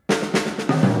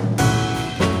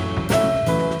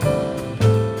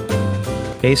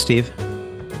Hey, Steve.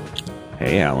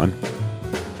 Hey, Alan.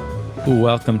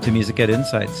 Welcome to Music Ed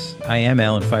Insights. I am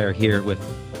Alan Fire here with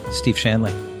Steve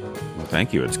Shanley. Well,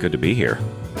 thank you. It's good to be here.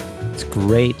 It's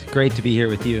great to be here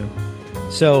with you.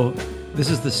 So,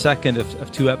 this is the second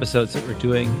of two episodes that we're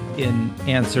doing in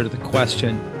answer to the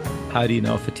question, how do you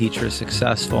know if a teacher is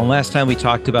successful? And last time we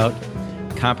talked about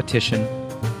competition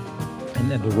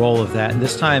and then the role of that. And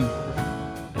this time,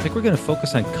 I think we're going to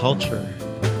focus on culture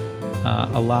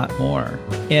a lot more.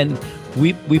 And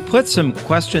we put some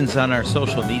questions on our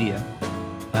social media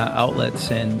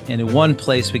outlets, and in one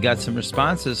place we got some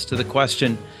responses to the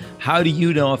question, how do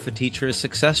you know if a teacher is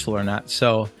successful or not?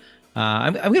 So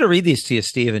I'm going to read these to you,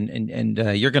 Steve,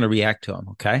 and you're going to react to them,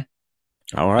 okay?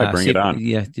 All right, bring See it on.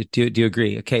 yeah, do you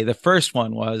agree? Okay, the first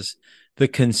one was the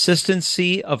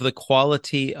consistency of the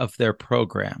quality of their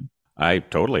program. I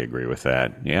totally agree with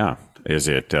that. Yeah. Is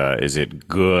it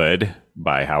good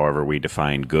by however we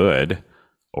define good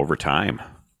over time?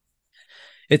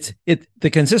 It's the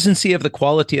consistency of the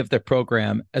quality of their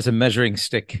program as a measuring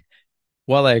stick.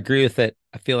 While I agree with it,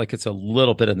 I feel like it's a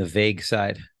little bit on the vague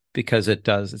side because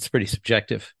it's pretty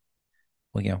subjective.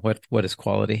 Well, what is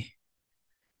quality?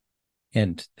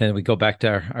 And then we go back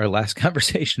to our last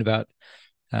conversation about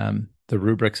the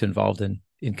rubrics involved in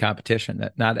competition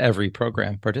that not every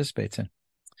program participates in.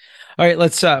 All right,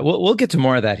 let's we'll get to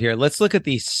more of that here. Let's look at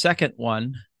the second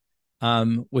one,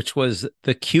 which was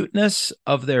the cuteness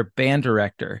of their band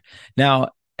director. Now,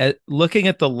 looking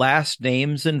at the last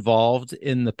names involved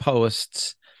in the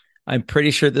posts, I'm pretty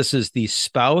sure this is the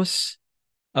spouse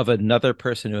of another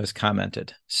person who has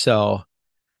commented. So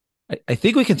I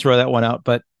think we can throw that one out,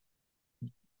 but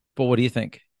what do you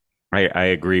think? I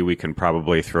agree we can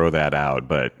probably throw that out,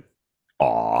 but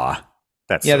aw,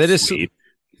 that's Yeah, so sweet.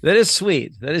 that is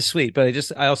sweet. That is sweet. But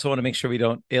I also want to make sure we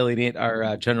don't alienate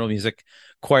our general music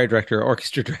choir director,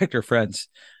 orchestra director friends,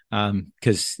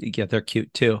 because yeah, they're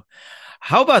cute too.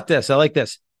 How about this? I like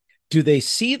this. Do they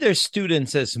see their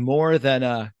students as more than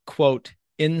a quote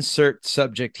insert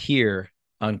subject here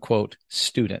unquote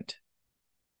student?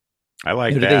 I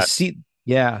like Do they that. see?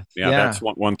 Yeah, Yeah, yeah, that's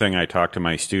one thing I talk to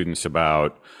my students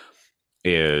about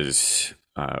is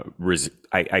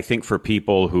I think for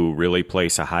people who really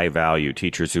place a high value,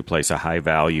 teachers who place a high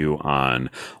value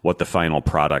on what the final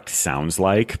product sounds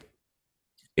like,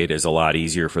 it is a lot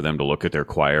easier for them to look at their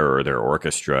choir or their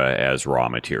orchestra as raw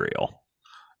material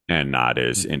and not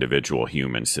as individual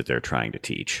humans that they're trying to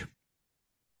teach.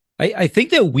 I think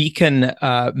that we can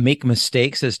make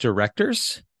mistakes as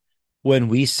directors when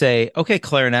we say, okay,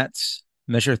 clarinets,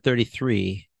 measure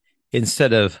 33,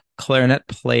 instead of clarinet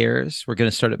players, we're going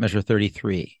to start at measure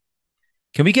 33.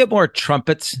 Can we get more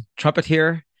trumpet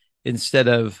here instead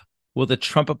of, will the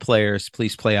trumpet players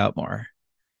please play out more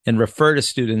and refer to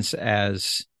students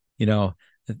as,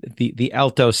 the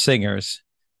alto singers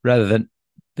rather than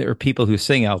there are people who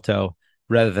sing alto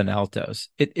rather than altos.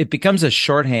 It becomes a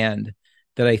shorthand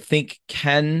that I think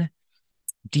can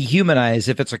dehumanize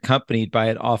if it's accompanied by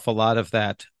an awful lot of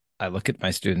that. I look at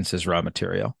my students as raw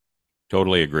material.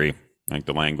 Totally agree. I think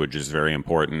the language is very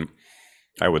important.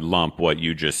 I would lump what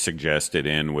you just suggested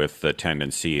in with the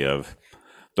tendency of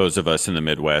those of us in the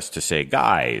Midwest to say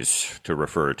guys to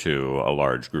refer to a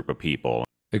large group of people.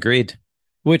 Agreed.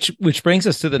 Which brings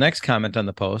us to the next comment on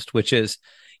the post, which is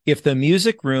if the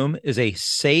music room is a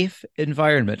safe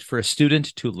environment for a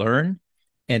student to learn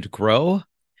and grow,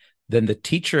 then the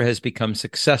teacher has become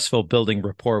successful building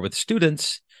rapport with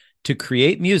students to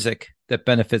create music that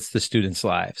benefits the students'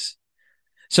 lives.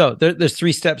 So there's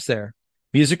three steps there.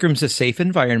 Music room's a safe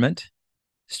environment.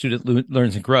 Student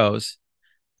learns and grows.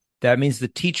 That means the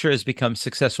teacher has become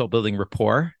successful building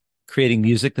rapport, creating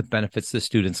music that benefits the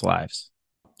students' lives.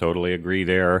 Totally agree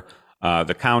there.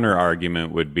 The counter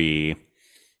argument would be,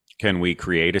 can we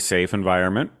create a safe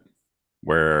environment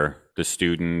where the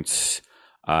students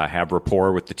have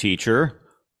rapport with the teacher,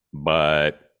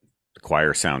 but the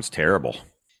choir sounds terrible?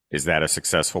 Is that a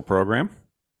successful program?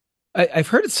 I've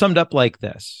heard it summed up like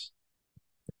this: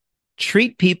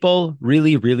 treat people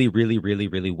really, really, really, really,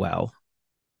 really well,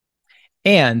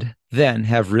 and then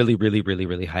have really, really, really,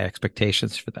 really high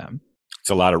expectations for them. It's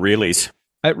a lot of reallys.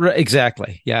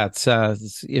 Exactly. Yeah.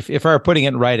 If I were putting it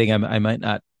in writing, I might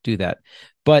not do that.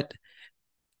 But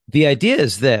the idea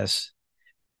is this: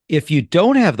 if you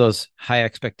don't have those high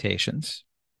expectations,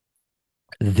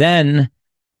 then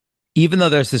even though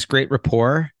there's this great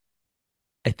rapport,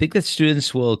 I think that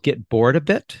students will get bored a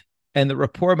bit and the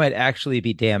rapport might actually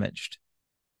be damaged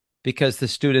because the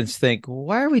students think,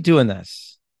 why are we doing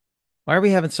this? Why are we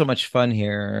having so much fun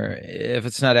here if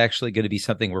it's not actually going to be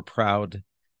something we're proud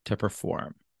to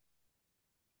perform?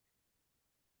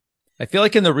 I feel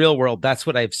like in the real world, that's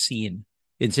what I've seen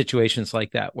in situations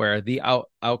like that, where the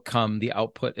outcome, the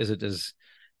output is it is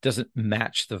doesn't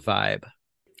match the vibe.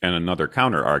 And another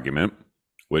counter argument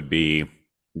would be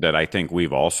that I think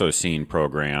we've also seen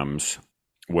programs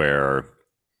where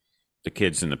the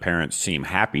kids and the parents seem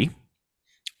happy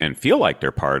and feel like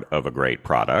they're part of a great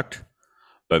product,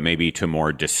 but maybe to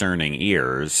more discerning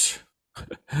ears,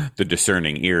 the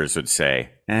discerning ears would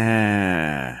say,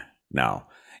 no.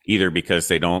 Either because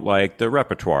they don't like the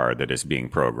repertoire that is being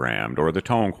programmed, or the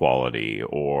tone quality,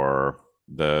 or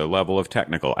the level of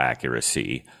technical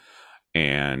accuracy.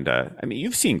 And I mean,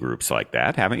 you've seen groups like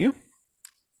that, haven't you?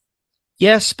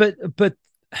 Yes, but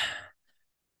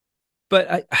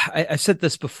I said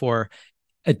this before.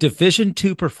 A Division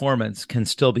two performance can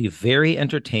still be very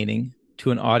entertaining to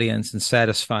an audience and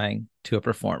satisfying to a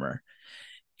performer.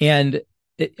 And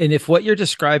and if what you're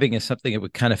describing is something that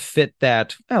would kind of fit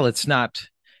that, well, it's not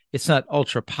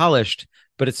ultra polished,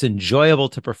 but it's enjoyable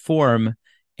to perform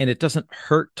and it doesn't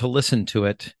hurt to listen to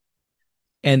it.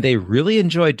 And they really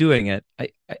enjoy doing it.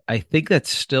 I think I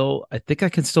think I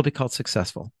can still be called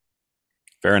successful.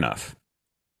 Fair enough.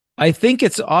 I think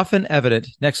it's often evident.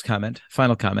 Next comment,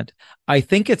 final comment. I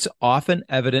think it's often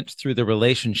evident through the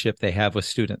relationship they have with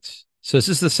students. So this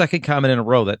is the second comment in a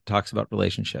row that talks about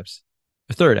relationships.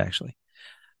 The third, actually.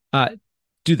 Uh,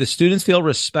 do the students feel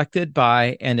respected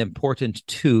by and important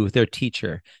to their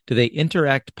teacher? Do they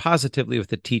interact positively with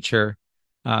the teacher,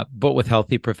 but with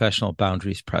healthy professional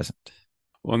boundaries present?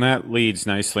 Well, and that leads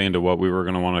nicely into what we were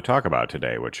going to want to talk about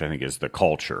today, which I think is the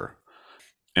culture.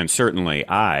 And certainly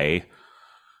I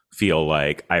feel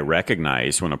like I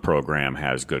recognize when a program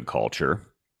has good culture,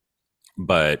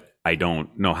 but I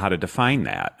don't know how to define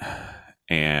that.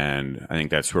 And I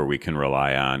think that's where we can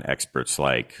rely on experts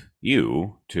like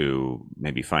you to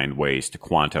maybe find ways to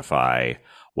quantify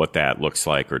what that looks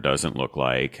like or doesn't look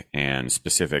like, and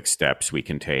specific steps we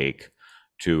can take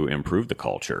to improve the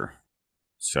culture.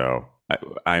 So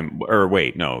or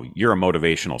wait, no, you're a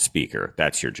motivational speaker.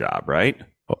 That's your job, right?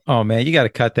 Oh man, you got to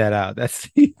cut that out. That's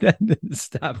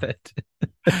stop it.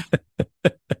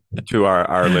 To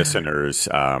our listeners,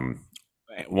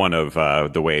 one of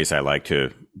the ways I like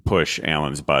to push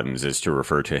Alan's buttons is to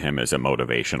refer to him as a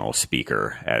motivational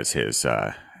speaker as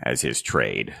his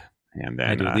trade, and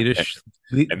I then do leadership,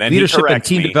 and then he leadership and corrects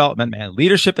team me. development, man.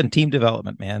 Leadership and team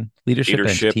development, man.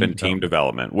 Leadership and team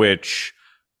development, which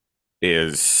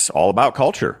is all about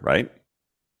culture, right?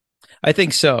 I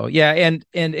think so. Yeah, and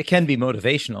it can be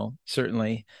motivational,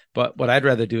 certainly. But what I'd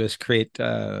rather do is create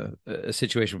a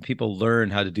situation where people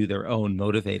learn how to do their own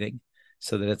motivating,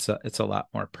 so that it's a lot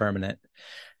more permanent.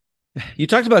 You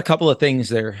talked about a couple of things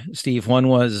there, Steve. One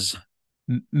was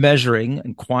measuring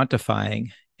and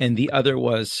quantifying, and the other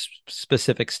was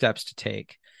specific steps to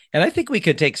take. And I think we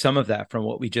could take some of that from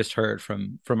what we just heard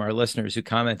from our listeners who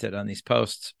commented on these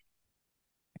posts.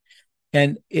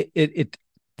 And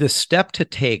the step to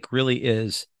take really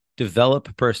is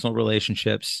develop personal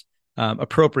relationships,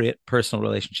 appropriate personal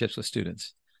relationships with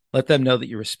students. Let them know that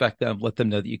you respect them. Let them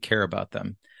know that you care about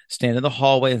them. Stand in the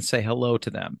hallway and say hello to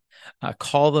them.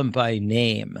 Call them by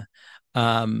name.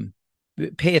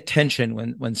 Pay attention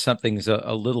when something's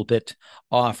a little bit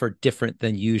off or different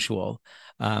than usual,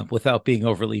 without being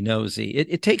overly nosy.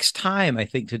 It takes time, I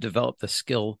think, to develop the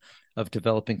skill of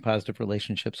developing positive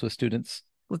relationships with students.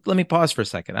 Let me pause for a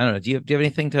second. I don't know. Do you have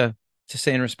anything to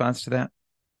say in response to that?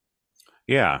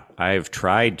 Yeah, I've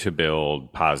tried to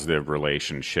build positive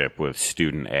relationship with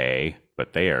student A,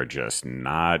 but they are just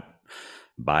not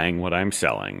buying what I'm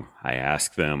selling. I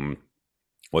ask them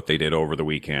what they did over the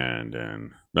weekend,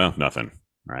 and no, nothing.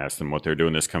 I ask them what they're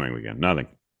doing this coming weekend. Nothing.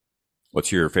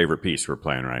 What's your favorite piece we're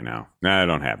playing right now? No, I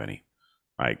don't have any.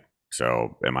 Like,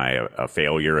 so am I a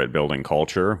failure at building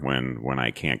culture when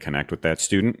I can't connect with that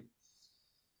student?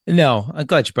 No, I'm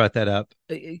glad you brought that up.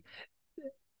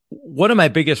 One of my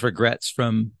biggest regrets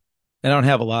from, I don't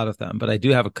have a lot of them, but I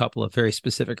do have a couple of very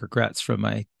specific regrets from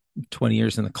my 20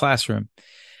 years in the classroom.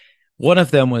 One of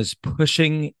them was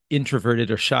pushing introverted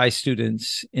or shy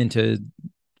students into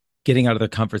getting out of their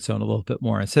comfort zone a little bit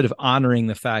more, instead of honoring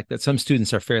the fact that some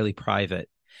students are fairly private.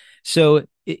 So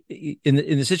in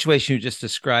the situation you just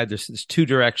described, there's two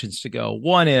directions to go.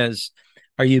 One is,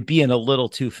 are you being a little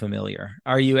too familiar?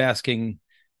 Are you asking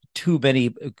too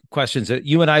many questions that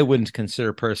you and I wouldn't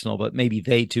consider personal, but maybe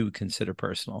they too consider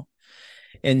personal?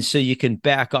 And so you can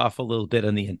back off a little bit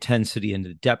on the intensity and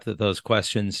the depth of those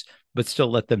questions, but still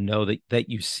let them know that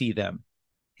you see them.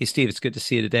 Hey, Steve, it's good to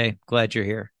see you today. Glad you're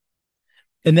here.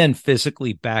 And then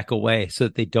physically back away so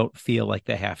that they don't feel like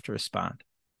they have to respond,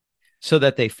 so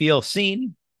that they feel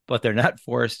seen, but they're not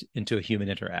forced into a human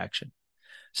interaction.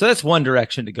 So that's one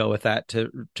direction to go with that,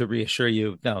 to reassure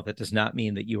you, no, that does not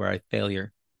mean that you are a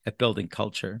failure at building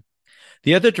culture.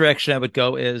 The other direction I would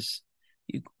go is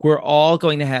we're all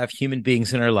going to have human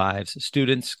beings in our lives,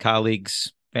 students,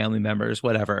 colleagues, family members,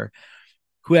 whatever,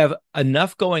 who have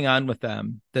enough going on with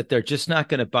them that they're just not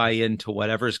going to buy into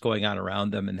whatever's going on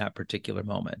around them in that particular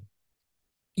moment.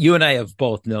 You and I have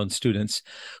both known students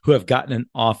who have gotten an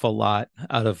awful lot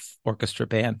out of orchestra,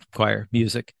 band, choir,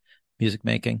 music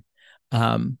making.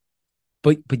 Um,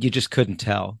 but you just couldn't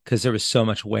tell because there was so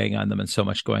much weighing on them and so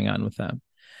much going on with them.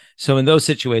 So in those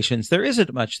situations, there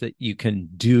isn't much that you can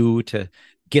do to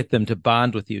get them to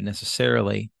bond with you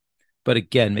necessarily. But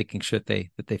again, making sure that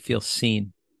they feel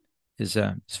seen is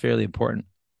fairly important.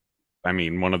 I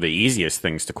mean, one of the easiest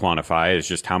things to quantify is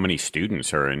just how many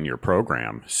students are in your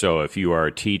program. So if you are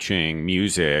teaching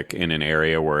music in an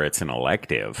area where it's an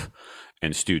elective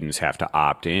and students have to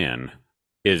opt in,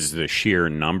 is the sheer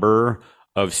number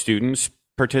of students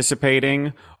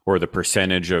participating or the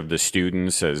percentage of the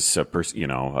students as a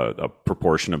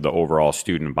proportion of the overall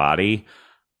student body?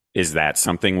 Is that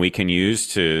something we can use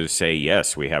to say,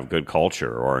 yes, we have good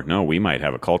culture, or no, we might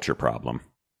have a culture problem?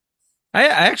 I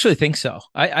actually think so.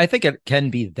 I think it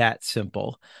can be that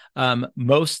simple.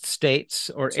 Most states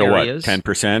or So what, areas,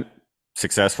 10% I,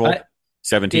 successful, it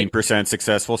 17%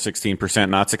 successful, 16%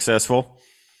 not successful?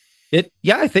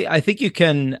 yeah, I think you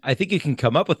can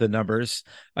come up with the numbers.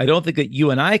 I don't think that you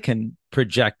and I can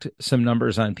project some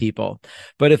numbers on people.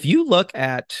 But if you look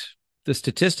at the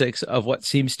statistics of what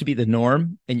seems to be the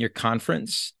norm in your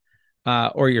conference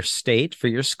or your state for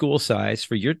your school size,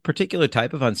 for your particular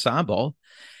type of ensemble,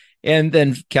 and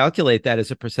then calculate that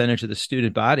as a percentage of the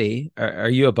student body,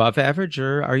 are you above average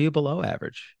or are you below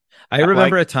average? I I like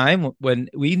remember a time when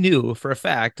we knew for a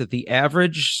fact that the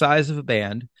average size of a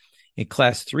band in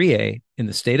class 3A in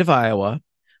the state of Iowa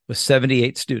was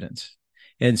 78 students.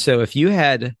 And so if you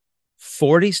had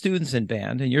 40 students in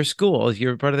band in your school, if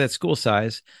you're part of that school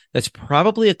size, that's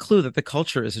probably a clue that the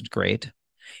culture isn't great.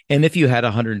 And if you had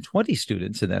 120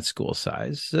 students in that school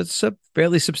size, that's a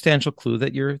fairly substantial clue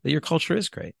that your culture is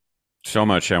great. so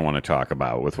much I want to talk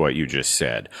about with what you just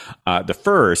said. The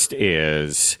first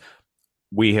is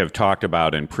we have talked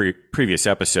about in previous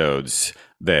episodes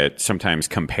that sometimes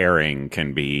comparing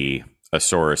can be a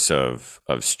source of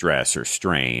stress or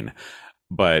strain.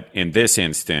 But in this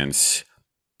instance,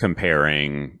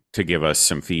 comparing to give us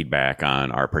some feedback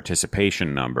on our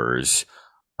participation numbers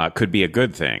could be a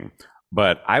good thing.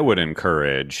 But I would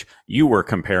encourage you were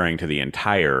comparing to the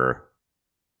entire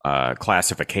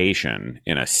classification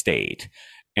in a state.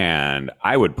 And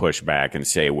I would push back and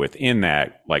say within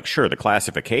that, like, sure, the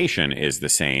classification is the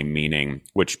same, meaning,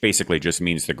 which basically just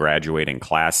means the graduating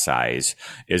class size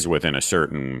is within a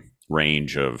certain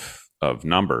range of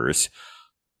numbers.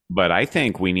 But I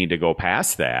think we need to go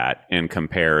past that and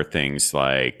compare things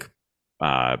like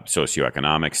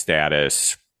socioeconomic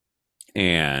status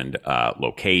and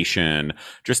location,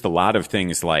 just a lot of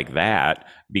things like that,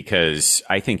 because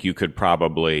I think you could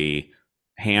probably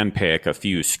handpick a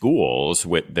few schools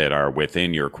that are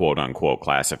within your quote unquote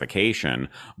classification,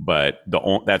 but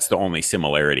that's the only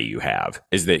similarity you have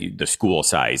is that the school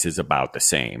size is about the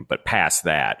same. But past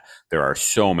that, there are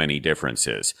so many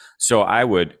differences. So I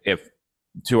would, if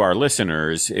to our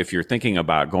listeners, if you're thinking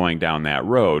about going down that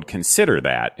road, consider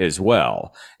that as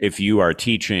well. If you are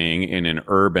teaching in an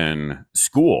urban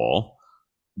school,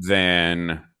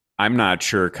 then I'm not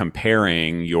sure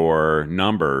comparing your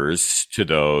numbers to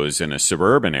those in a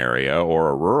suburban area or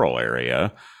a rural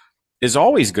area is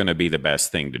always going to be the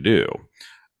best thing to do.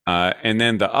 And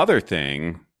then the other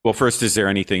thing, well, first, is there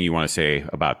anything you want to say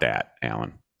about that,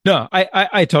 Alan? No,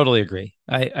 I totally agree.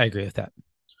 I agree with that.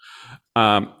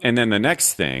 And then the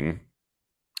next thing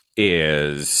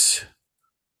is,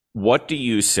 what do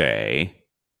you say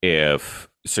if,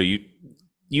 so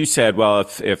you said, well,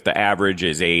 if the average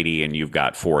is 80 and you've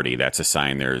got 40, that's a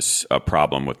sign there's a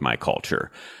problem with my culture.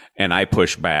 And I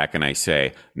push back and I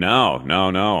say,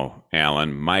 no,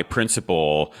 Alan, my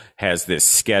principal has this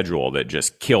schedule that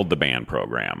just killed the band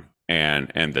program.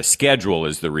 And the schedule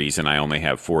is the reason I only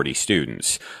have 40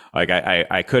 students. Like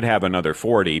I could have another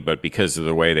 40, but because of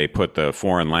the way they put the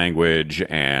foreign language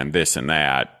and this and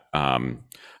that,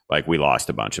 like we lost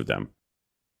a bunch of them.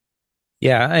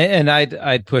 Yeah, and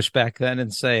I'd push back then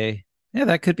and say, yeah,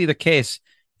 that could be the case.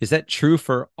 Is that true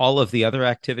for all of the other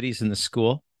activities in the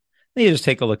school? Then you just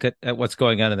take a look at what's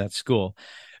going on in that school,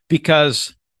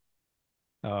 because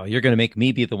oh, you're going to make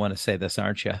me be the one to say this,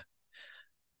 aren't you?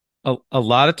 A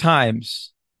lot of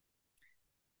times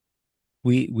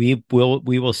we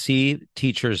will see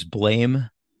teachers blame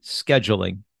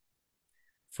scheduling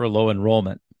for low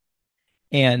enrollment.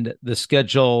 And the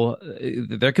schedule,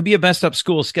 there could be a messed up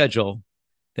school schedule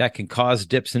that can cause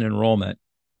dips in enrollment.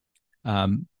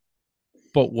 Um,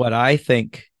 but what I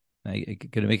think, I'm going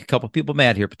to make a couple of people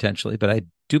mad here potentially, but I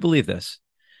do believe this.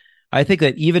 I think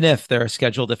that even if there are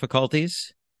schedule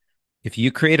difficulties, if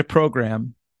you create a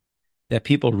program that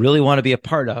people really want to be a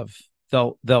part of,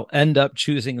 they'll end up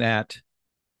choosing that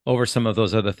over some of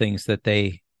those other things that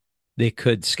they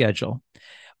could schedule,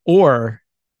 or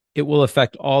it will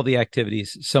affect all the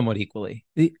activities somewhat equally.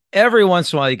 Every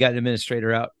once in a while, you got an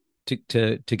administrator out to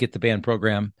get the band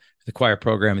program, the choir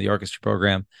program, the orchestra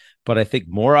program, but I think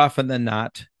more often than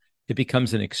not, it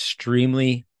becomes an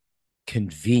extremely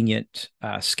convenient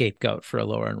scapegoat for a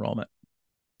lower enrollment.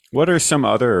 What are some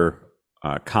other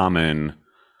common,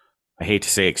 I hate to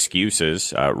say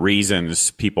excuses,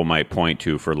 reasons people might point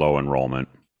to for low enrollment?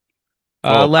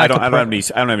 Well, I don't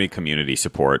have any community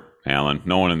support, Alan.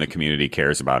 No one in the community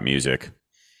cares about music.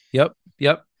 Yep.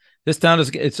 This town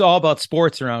it's all about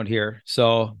sports around here.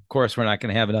 So of course we're not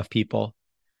going to have enough people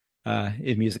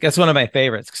in music. That's one of my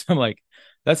favorites because I'm like,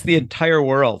 that's the entire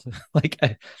world. like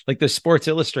the Sports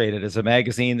Illustrated as a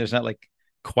magazine. There's not like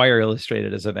Choir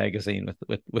Illustrated as a magazine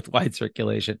with wide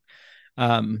circulation.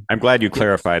 I'm glad you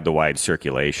clarified the wide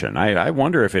circulation. I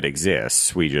wonder if it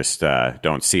exists. We just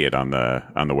don't see it on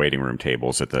the waiting room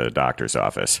tables at the doctor's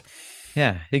office.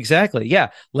 Yeah, exactly. Yeah,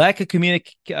 lack of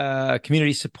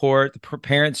community support. The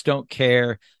parents don't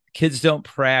care. Kids don't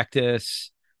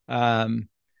practice. My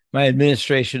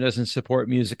administration doesn't support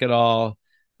music at all.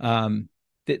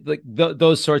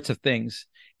 Those sorts of things.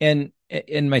 And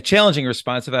in my challenging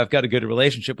response, if I've got a good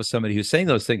relationship with somebody who's saying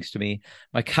those things to me,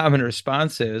 my common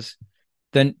response is,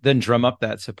 then drum up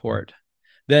that support.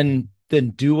 Then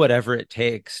do whatever it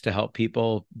takes to help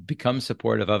people become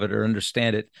supportive of it or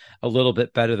understand it a little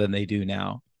bit better than they do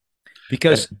now.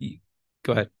 Because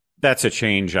go ahead. That's a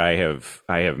change I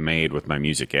have made with my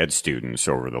music ed students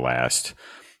over the last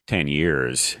 10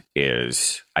 years.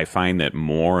 Is I find that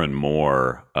more and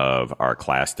more of our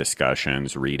class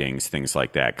discussions, readings, things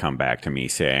like that come back to me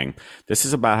saying, this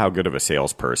is about how good of a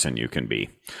salesperson you can be.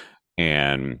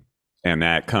 And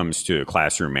that comes to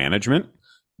classroom management,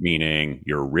 meaning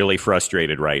you're really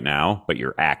frustrated right now, but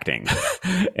you're acting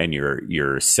and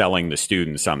you're selling the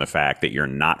students on the fact that you're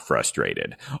not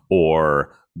frustrated,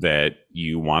 or that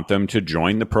you want them to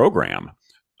join the program,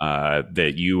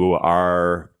 that you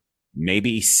are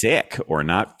maybe sick or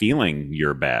not feeling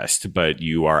your best, but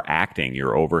you are acting,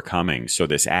 you're overcoming. So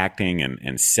this acting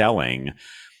and selling,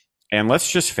 and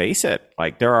let's just face it,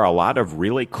 like there are a lot of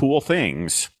really cool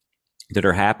things that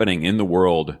are happening in the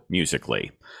world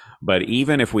musically. But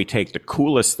even if we take the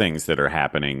coolest things that are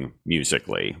happening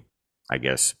musically, I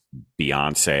guess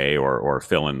Beyonce or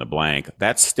fill in the blank,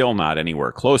 that's still not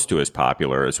anywhere close to as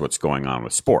popular as what's going on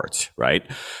with sports, right?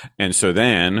 And so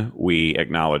then we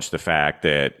acknowledge the fact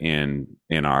that in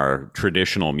our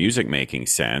traditional music making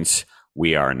sense,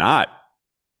 we are not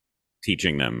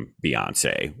teaching them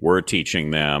Beyonce. We're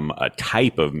teaching them a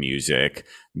type of music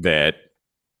that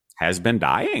has been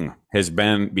dying, has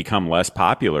become less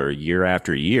popular year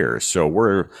after year. So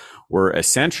we're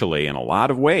essentially, in a lot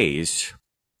of ways,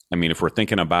 I mean, if we're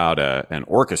thinking about an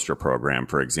orchestra program,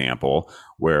 for example,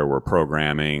 where we're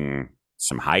programming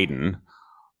some Haydn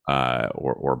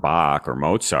or Bach or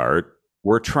Mozart,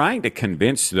 we're trying to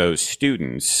convince those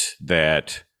students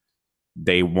that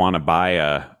they want to buy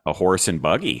a horse and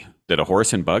buggy, that a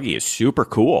horse and buggy is super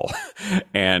cool,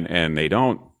 and they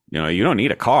don't. You don't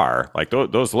need a car. Like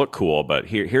those look cool, but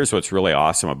here's what's really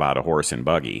awesome about a horse and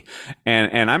buggy.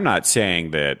 And I'm not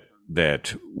saying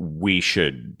that we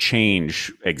should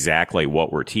change exactly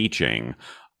what we're teaching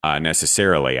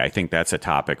necessarily. I think that's a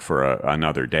topic for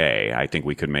another day. I think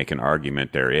we could make an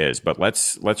argument there is, but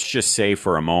let's just say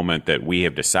for a moment that we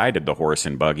have decided the horse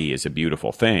and buggy is a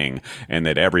beautiful thing and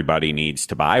that everybody needs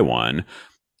to buy one.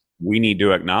 We need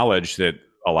to acknowledge that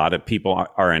a lot of people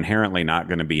are inherently not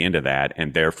going to be into that.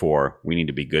 And therefore, we need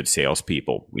to be good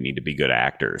salespeople. We need to be good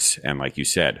actors. And like you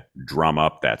said, drum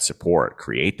up that support,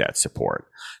 create that support.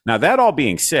 Now, that all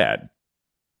being said,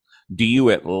 do you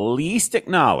at least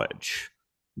acknowledge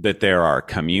that there are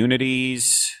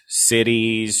communities,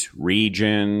 cities,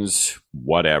 regions,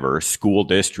 whatever, school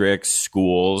districts,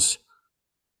 schools,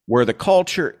 where the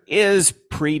culture is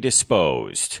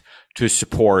predisposed to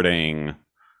supporting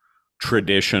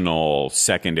traditional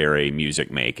secondary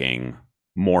music making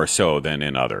more so than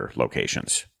in other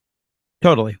locations?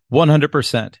 Totally,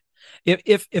 100%.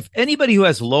 If anybody who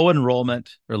has low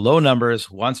enrollment or low numbers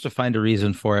wants to find a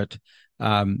reason for it,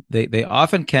 they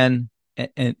often can,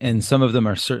 and some of them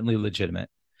are certainly legitimate.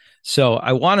 So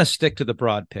I want to stick to the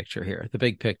broad picture here, the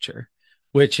big picture,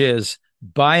 which is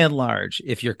by and large,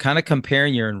 if you're kind of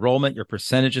comparing your enrollment, your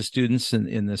percentage of students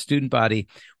in the student body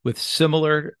with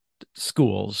similar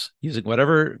schools, using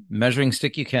whatever measuring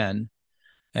stick you can,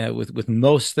 with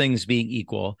most things being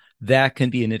equal, that can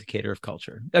be an indicator of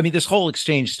culture. I mean, this whole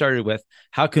exchange started with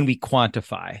how can we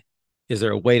quantify? Is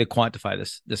there a way to quantify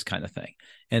this kind of thing?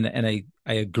 And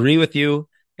I agree with you,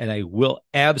 and I will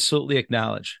absolutely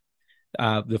acknowledge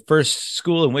the first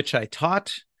school in which I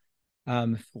taught,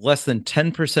 less than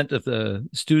 10% of the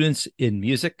students in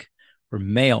music were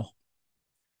male.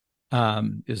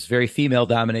 It was very female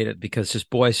dominated because just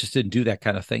boys just didn't do that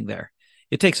kind of thing there.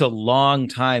 It takes a long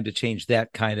time to change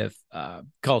that kind of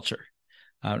culture.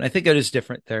 And I think it is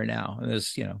different there now. And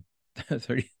it's,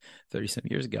 30 some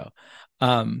years ago.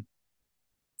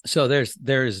 So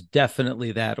there's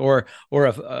definitely that, or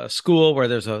a school where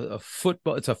there's a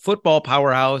football, it's a football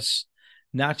powerhouse,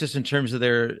 not just in terms of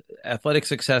their athletic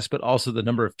success, but also the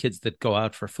number of kids that go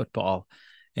out for football.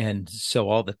 And so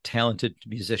all the talented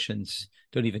musicians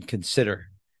don't even consider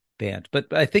band.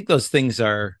 But I think those things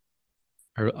are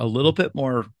a little bit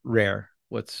more rare.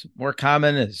 What's more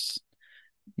common is,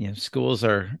 schools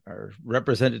are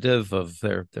representative of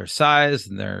their size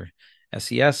and their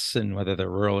SES, and whether they're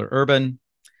rural or urban,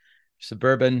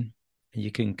 suburban, and you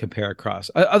can compare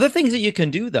across. Other things that you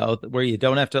can do, though, where you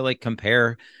don't have to like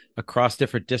compare across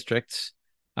different districts.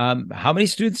 How many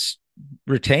students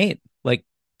retain? Like,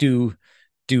 do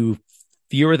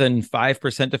fewer than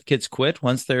 5% of kids quit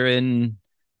once they're in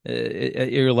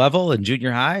your level in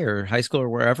junior high or high school or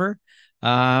wherever?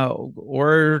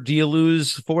 Or do you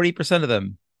lose 40% of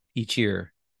them each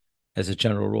year as a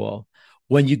general rule?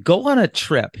 When you go on a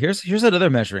trip, here's another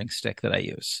measuring stick that I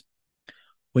use.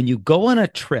 When you go on a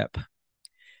trip,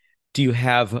 do you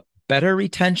have better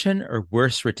retention or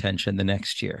worse retention the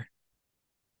next year?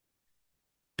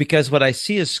 Because what I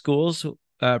see is schools,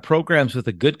 programs with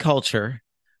a good culture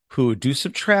who do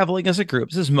some traveling as a group.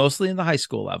 This is mostly in the high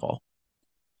school level.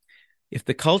 If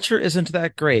the culture isn't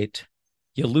that great,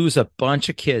 you lose a bunch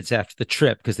of kids after the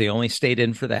trip because they only stayed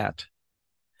in for that.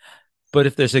 But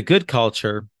if there's a good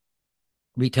culture,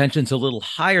 retention's a little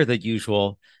higher than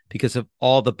usual because of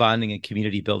all the bonding and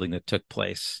community building that took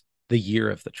place the year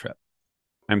of the trip.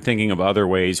 I'm thinking of other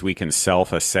ways we can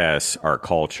self-assess our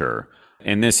culture.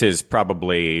 And this is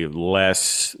probably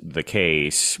less the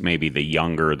case, maybe the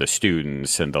younger the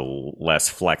students and the less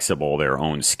flexible their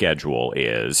own schedule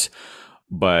is.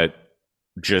 But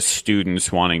just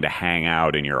students wanting to hang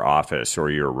out in your office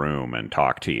or your room and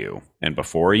talk to you. And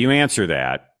before you answer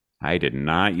that, I did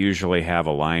not usually have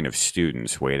a line of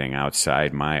students waiting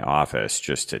outside my office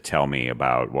just to tell me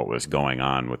about what was going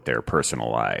on with their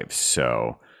personal lives.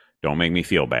 So don't make me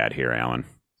feel bad here, Alan.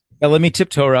 Now, let me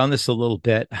tiptoe around this a little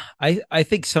bit. I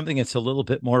think something that's a little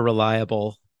bit more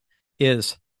reliable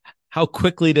is how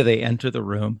quickly do they enter the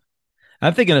room?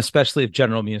 I'm thinking especially of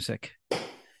general music.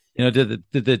 Do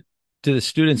the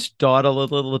students dawdle a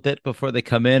little bit before they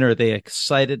come in, or are they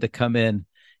excited to come in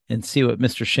and see what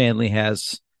Mr. Shanley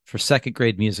has for second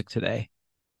grade music today?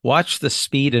 Watch the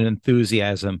speed and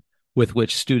enthusiasm with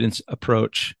which students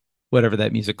approach whatever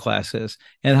that music class is.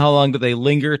 And how long do they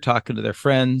linger talking to their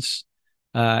friends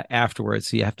afterwards?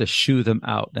 So you have to shoo them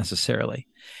out necessarily.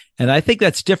 And I think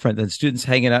that's different than students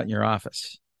hanging out in your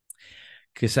office.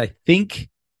 Because I think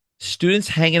students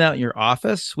hanging out in your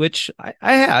office, which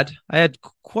I had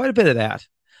quite a bit of that.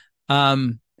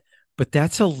 But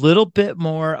that's a little bit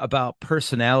more about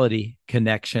personality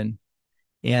connection.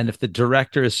 And if the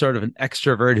director is sort of an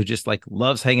extrovert who just like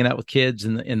loves hanging out with kids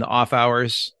in the off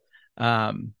hours,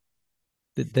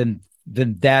 then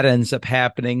that ends up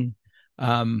happening.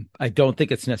 I don't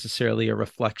think it's necessarily a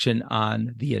reflection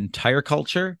on the entire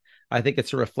culture. I think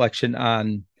it's a reflection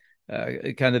on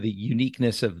kind of the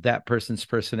uniqueness of that person's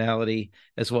personality,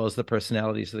 as well as the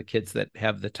personalities of the kids that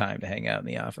have the time to hang out in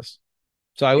the office.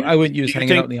 So I wouldn't use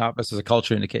hanging out in the office as a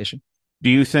culture indication. Do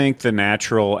you think the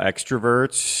natural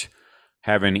extroverts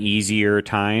have an easier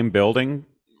time building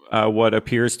what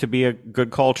appears to be a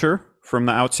good culture from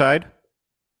the outside?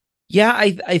 Yeah,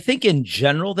 I think in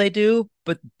general they do,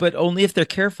 but only if they're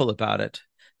careful about it.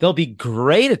 They'll be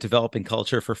great at developing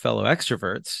culture for fellow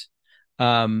extroverts.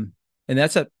 And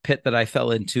that's a pit that I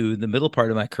fell into in the middle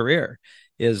part of my career,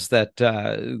 is that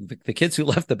the kids who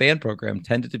left the band program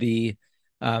tended to be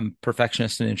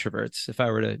perfectionists and introverts, if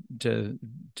I were to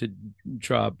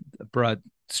draw a broad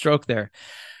stroke there.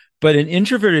 But an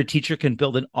introverted teacher can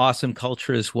build an awesome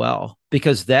culture as well,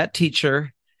 because that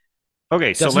teacher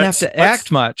doesn't have to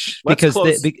act much.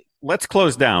 Let's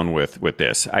close down with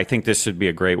this. I think this would be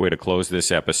a great way to close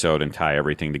this episode and tie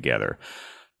everything together.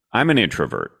 I'm an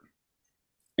introvert,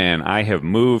 and I have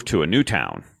moved to a new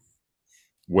town.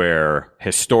 where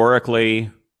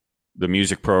historically the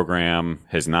music program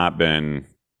has not been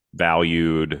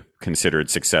valued, considered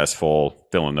successful,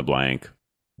 fill in the blank,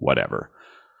 whatever.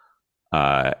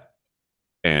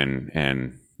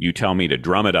 And you tell me to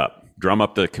drum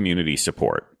up the community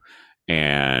support.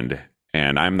 And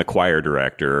I'm the choir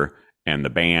director, and the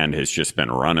band has just been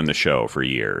running the show for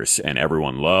years, and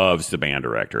everyone loves the band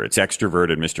director. It's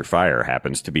extroverted Mr. Fire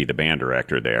happens to be the band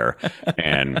director there,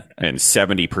 and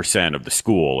 70% of the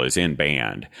school is in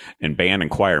band, and band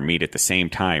and choir meet at the same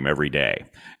time every day.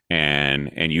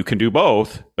 And you can do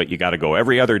both, but you got to go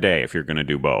every other day if you're going to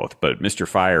do both. But Mr.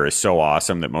 Fire is so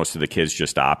awesome that most of the kids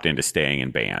just opt into staying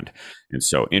in band. And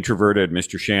so introverted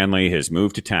Mr. Shanley has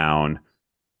moved to town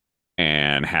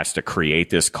and has to create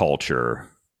this culture,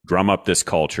 drum up this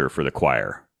culture for the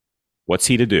choir. What's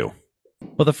he to do?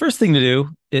 Well, the first thing to do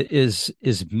is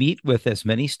meet with as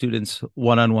many students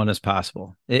one-on-one as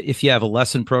possible. If you have a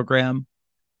lesson program,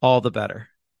 all the better.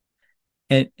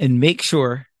 And make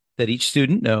sure that each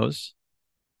student knows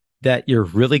that you're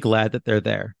really glad that they're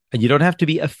there. And you don't have to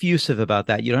be effusive about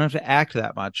that. You don't have to act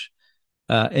that much.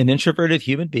 An introverted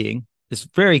human being is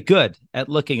very good at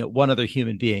looking at one other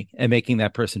human being and making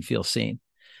that person feel seen.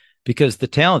 Because the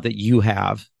talent that you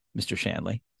have, Mr.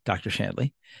 Shanley, Dr.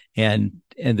 Shanley, and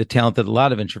the talent that a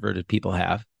lot of introverted people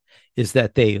have is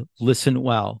that they listen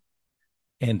well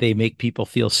and they make people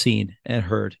feel seen and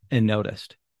heard and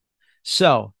noticed.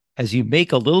 So as you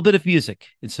make a little bit of music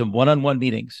in some one-on-one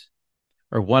meetings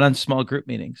or one-on small group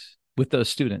meetings with those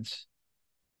students,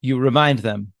 you remind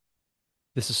them,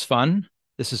 this is fun.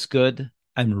 This is good.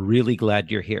 I'm really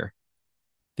glad you're here.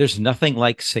 There's nothing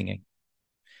like singing.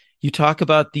 You talk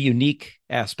about the unique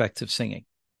aspects of singing.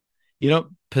 You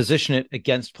don't position it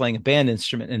against playing a band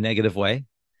instrument in a negative way,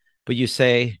 but you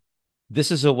say,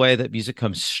 this is a way that music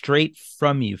comes straight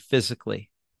from you physically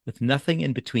with nothing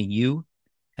in between you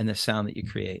and the sound that you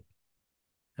create.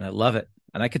 And I love it.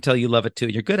 And I can tell you love it too.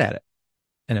 You're good at it.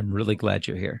 And I'm really glad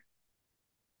you're here.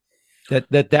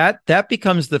 That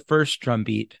becomes the first drum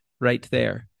beat right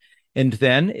there. And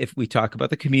then if we talk about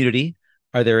the community,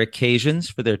 are there occasions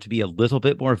for there to be a little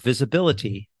bit more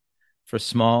visibility for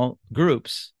small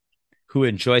groups who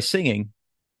enjoy singing?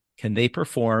 Can they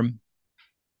perform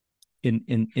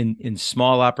in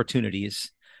small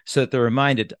opportunities so that they're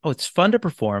reminded, oh, it's fun to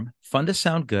perform, fun to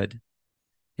sound good,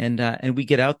 and we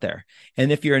get out there.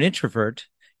 And if you're an introvert,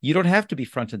 you don't have to be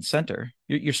front and center.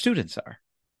 Your students are,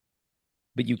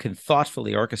 but you can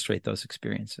thoughtfully orchestrate those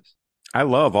experiences. I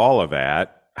love all of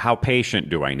that. How patient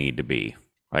do I need to be?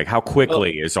 Like, how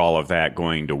quickly is all of that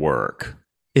going to work?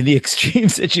 In the extreme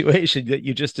situation that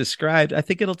you just described, I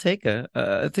think it'll take 3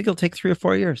 or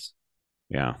 4 years.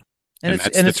 Yeah. And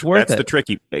it's worth it. That's the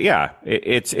tricky. Yeah,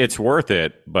 it's worth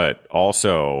it, but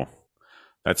also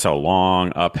that's a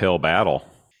long uphill battle.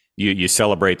 You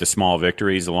celebrate the small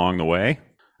victories along the way.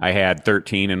 I had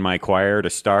 13 in my choir to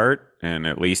start, and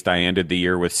at least I ended the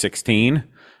year with 16.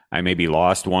 I maybe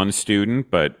lost one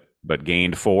student, but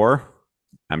gained 4.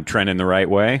 I'm trending the right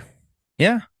way.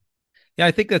 Yeah. Yeah,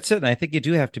 I think that's it. And I think you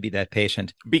do have to be that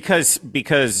patient.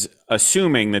 Because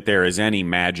assuming that there is any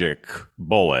magic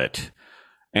bullet,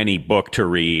 any book to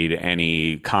read,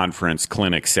 any conference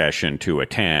clinic session to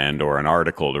attend, or an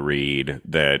article to read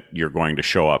that you're going to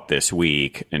show up this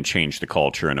week and change the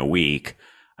culture in a week,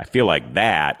 I feel like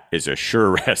that is a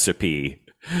sure recipe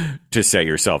to set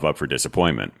yourself up for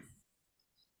disappointment.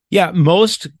 Yeah,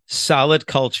 most solid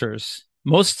culture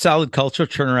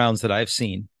turnarounds that I've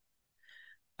seen,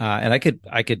 and I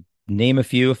could name a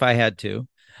few if I had to,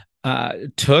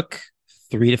 took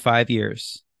 3 to 5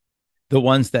 years. The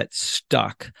ones that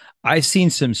stuck. I've seen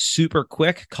some super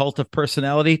quick cult of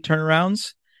personality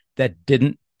turnarounds that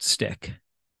didn't stick.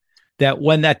 That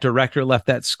when that director left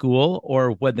that school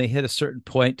or when they hit a certain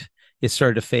point, it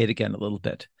started to fade again a little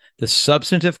bit. The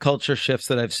substantive culture shifts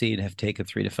that I've seen have taken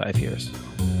 3 to 5 years.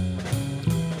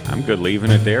 I'm good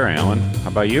leaving it there, Alan. How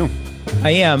about you? I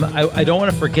am. I don't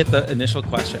want to forget the initial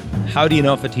question. How do you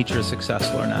know if a teacher is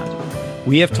successful or not?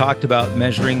 We have talked about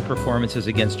measuring performances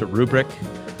against a rubric.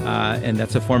 And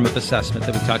that's a form of assessment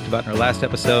that we talked about in our last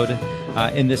episode.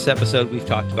 In this episode, we've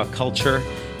talked about culture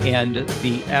and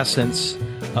the essence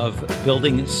of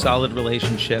building solid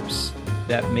relationships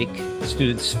that make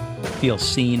students feel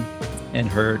seen and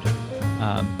heard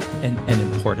and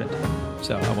important.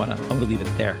 So I want to leave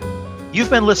it there. You've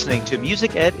been listening to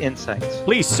Music Ed Insights.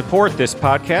 Please support this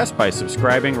podcast by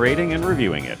subscribing, rating, and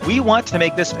reviewing it. We want to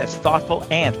make this as thoughtful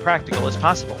and practical as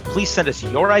possible. Please send us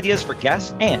your ideas for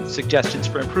guests and suggestions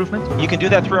for improvement. You can do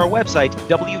that through our website,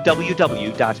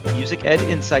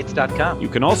 www.musicedinsights.com. You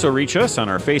can also reach us on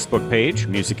our Facebook page,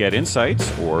 Music Ed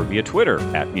Insights, or via Twitter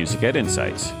at Music Ed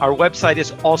Insights. Our website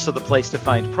is also the place to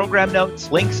find program notes,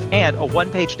 links, and a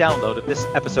one-page download of this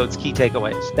episode's key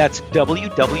takeaways. That's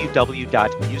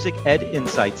www.musicedinsights.com.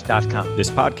 This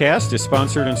podcast is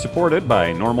sponsored and supported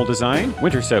by Normal Design,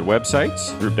 Winterset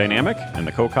Websites, Group Dynamic, and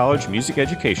the Co-College Music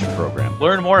Education Program.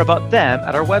 Learn more about them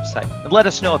at our website and let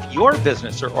us know if your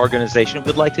business or organization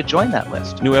would like to join that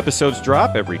list. New episodes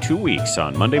drop every 2 weeks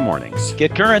on Monday mornings.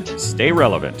 Get current. Stay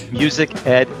relevant. Music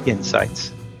Ed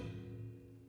Insights.